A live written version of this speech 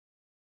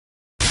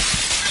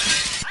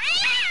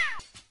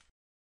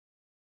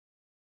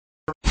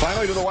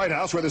Finally to the White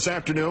House, where this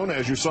afternoon,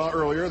 as you saw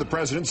earlier, the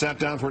president sat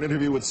down for an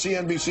interview with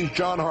CNBC's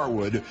John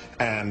Harwood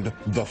and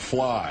The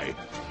Fly.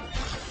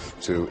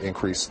 To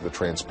increase the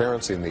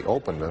transparency and the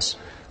openness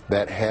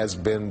that has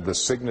been the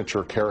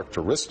signature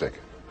characteristic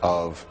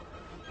of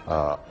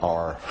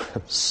our...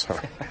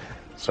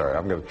 Sorry,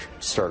 I'm going to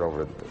start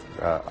over.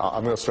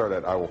 I'm going to start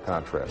at I will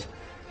contrast.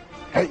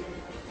 Hey,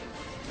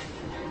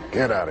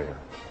 get out of here.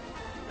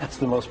 That's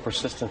the most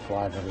persistent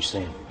fly I've ever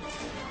seen.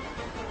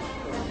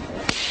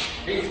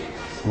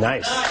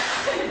 Nice.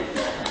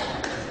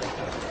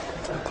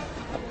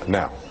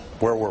 Now,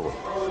 where were we?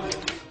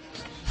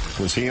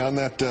 Was he on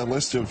that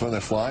list of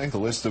The Fly, the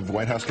list of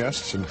White House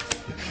guests? And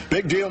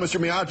big deal, Mr.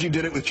 Miyagi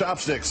did it with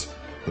chopsticks.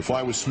 The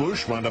fly was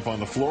smooshed, wound up on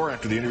the floor.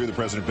 After the interview, the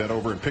president bent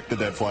over and picked the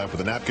dead fly up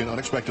with a napkin.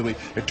 Unexpectedly,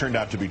 it turned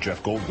out to be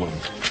Jeff Goldblum.